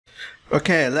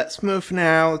Okay, let's move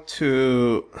now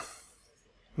to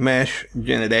mesh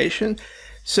generation.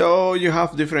 So you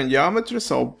have different geometries,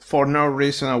 so for no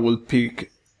reason I will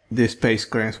pick the space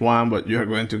cranes one, but you're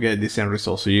going to get this end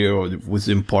result 0 with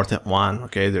the important one.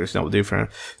 Okay, there's no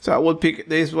difference. So I will pick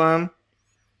this one.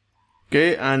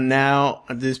 Okay, and now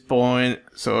at this point,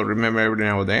 so remember every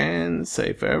now and then,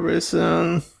 save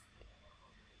everything.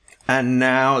 And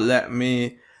now let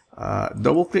me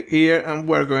double click here, and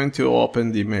we're going to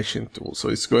open the meshing tool. So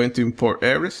it's going to import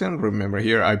everything. Remember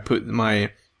here I put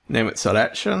my named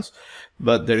selections,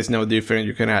 but there is no difference.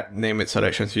 You can add named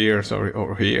selections here, sorry,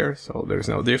 over here, so there's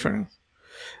no difference.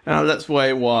 And let's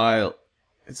wait while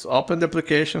it's open the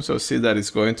application. So see that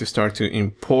it's going to start to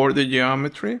import the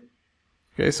geometry.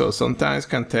 Okay, so sometimes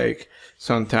can take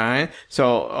some time.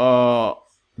 So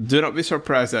do not be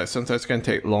surprised that sometimes can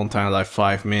take a long time, like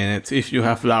 5 minutes, if you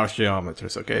have large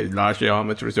geometries. Okay, large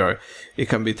geometries it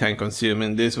can be time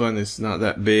consuming. This one is not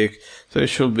that big, so it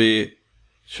should be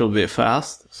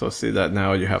fast. So see that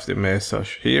now you have the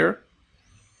message here.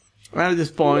 And at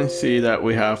this point, see that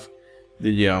we have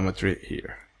the geometry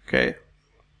here. Okay.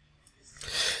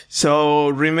 So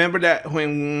remember that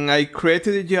when I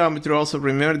created the geometry, also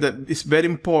remember that it's very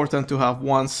important to have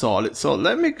one solid. So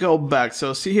let me go back.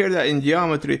 So see here that in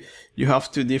geometry, you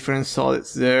have 2 different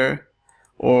solids there,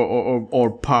 or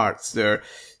parts there.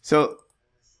 So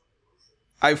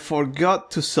I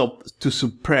forgot to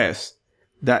suppress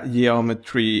that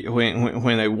geometry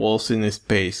when I was in a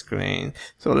space crane.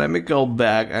 So let me go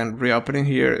back and reopening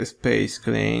here a space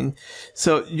crane.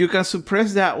 So you can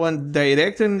suppress that one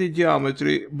directly in the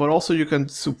geometry, but also you can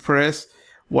suppress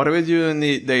whatever you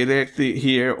need directly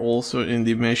here also in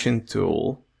the meshing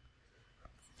tool.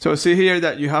 So see here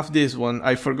that you have this one.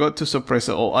 I forgot to suppress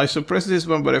it all. I suppressed this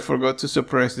one, but I forgot to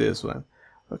suppress this one.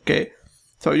 Okay.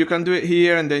 So you can do it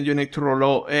here, and then you need to roll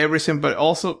out everything, but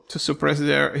also to suppress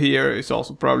here is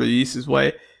also probably the easiest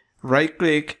way. Right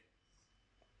click,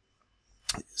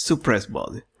 suppress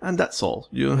body, and that's all.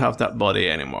 You don't have that body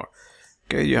anymore.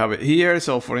 Okay, you have it here.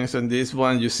 So for instance, this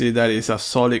one, you see that it's a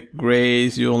solid gray.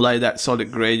 You don't like that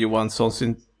solid gray, you want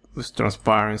something with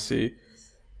transparency.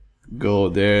 Go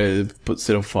there, put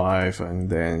 0.5, and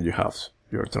then you have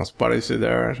your transparency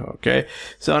there. Okay,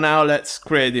 so now let's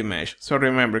create the mesh. So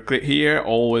remember, click here,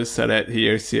 always select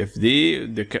here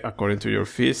CFD according to your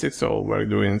physics. So we're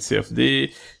doing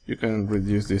CFD. You can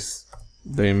reduce this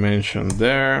dimension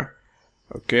there.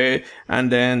 Okay, and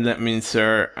then let me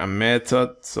insert a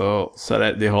method. So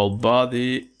select the whole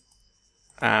body,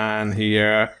 and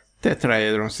here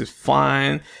tetrahedrons is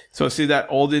fine. So see that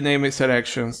all the named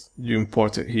selections you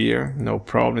import it here, no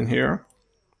problem here.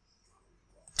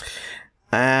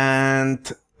 And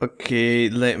okay,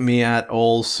 let me add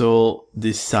also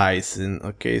the sizing.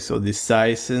 Okay, so the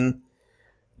sizing,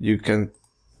 you can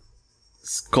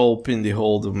scope in the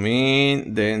whole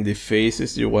domain, then the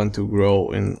faces you want to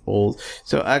grow in all.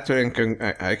 So actually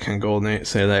I can go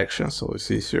selection, so it's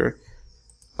easier.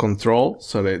 Control,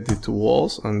 select the 2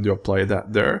 walls, and you apply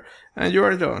that there, and you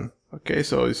are done. Okay,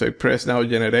 so if I press now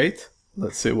generate,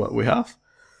 let's see what we have.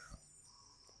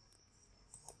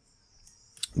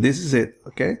 This is it.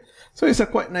 Okay, so it's a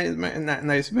quite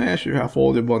nice mesh. You have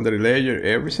all the boundary layer,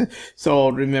 everything. So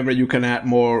remember, you can add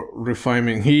more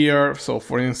refinement here. So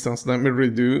for instance, let me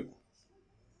redo,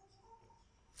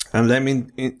 and let me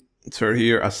insert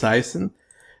here a sizing.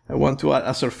 I want to add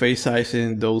a surface size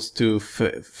in those 2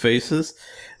 faces,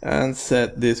 and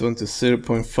set this one to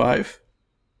 0.5.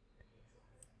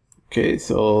 Okay,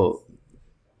 so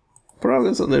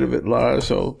probably it's a little bit large,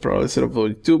 so probably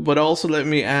 0.2, but also let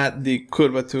me add the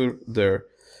curvature there.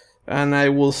 And I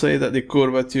will say that the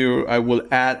curvature, I will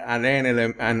add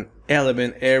an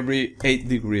element every 8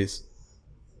 degrees.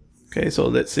 Okay, so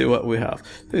let's see what we have.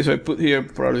 So if I put here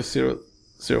probably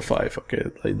 0.05, okay,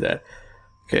 like that.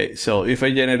 Okay, so if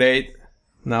I generate,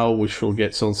 now we should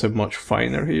get something much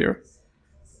finer here.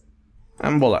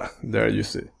 And voila, there you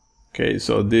see. Okay,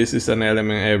 so this is an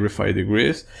element every 5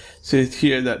 degrees. See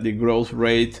here that the growth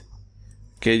rate,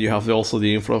 okay, you have also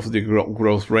the inflow of the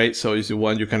growth rate. So if you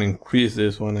want, you can increase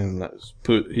this one, and let's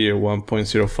put here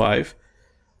 1.05.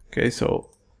 Okay, so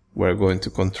we're going to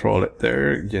control it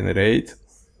there, generate.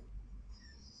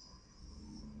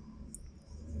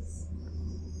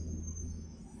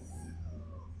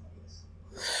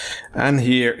 And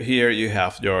here you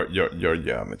have your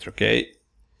geometry. Okay,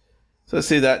 so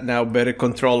see that now better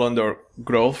control on the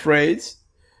growth rates.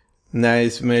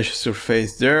 Nice mesh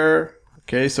surface there.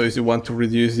 Okay, so if you want to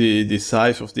reduce the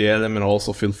size of the element,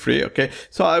 also feel free. Okay,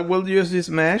 so I will use this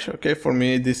mesh. Okay, for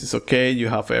me this is okay. You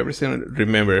have everything.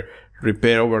 Remember,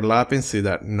 repair overlapping, see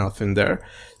that nothing there.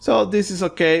 So this is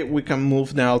okay. We can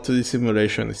move now to the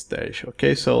simulation stage.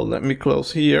 Okay, so let me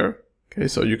close here. Okay,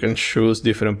 so you can choose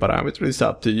different parameters, it's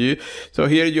up to you. So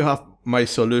here you have my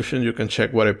solution, you can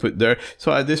check what I put there.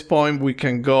 So at this point we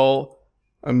can go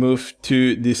and move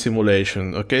to the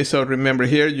simulation. Okay, so remember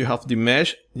here you have the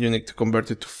mesh, you need to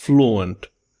convert it to Fluent.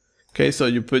 Okay, so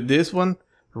you put this one,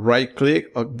 right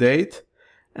click, update,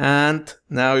 and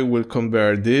now it will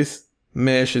convert this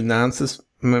mesh in Ansys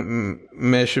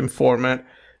meshing format,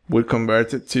 will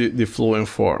convert it to the Fluent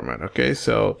format. Okay,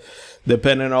 so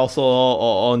depending also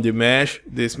on the mesh,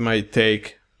 this might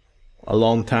take a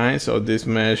long time. So this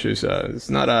mesh is it's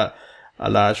not a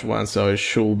large one, so it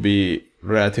should be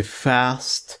relatively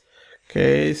fast.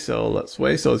 Okay, so let's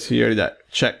wait. So it's here that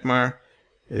check mark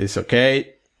is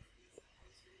okay.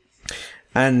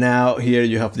 And now here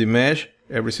you have the mesh,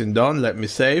 everything done. Let me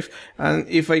save. And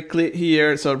if I click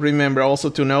here, so remember also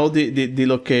to know the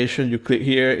location, you click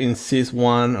here in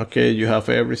Sys1, okay, you have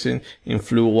everything. In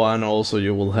Flu1 also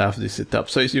you will have this setup.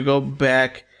 So if you go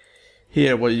back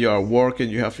here where you are working,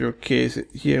 you have your case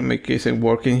here. In my case, I'm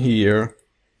working here.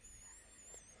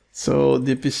 So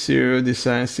DP0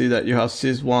 design, see that you have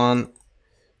Sys1,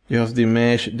 you have the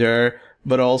mesh there,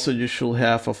 but also you should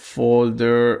have a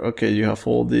folder. Okay, you have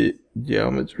all the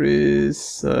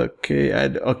geometries. Okay,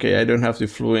 I don't have the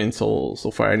Fluent, so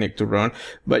far I need to run,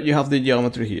 but you have the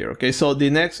geometry here. Okay, so the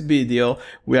next video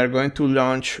we are going to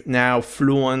launch now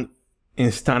Fluent in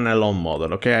standalone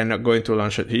model. Okay, I'm not going to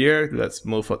launch it here. Let's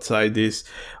move outside this.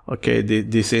 Okay,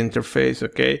 this interface.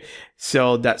 Okay,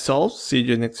 so that's all. See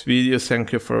you next video.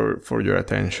 Thank you for your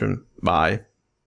attention. Bye.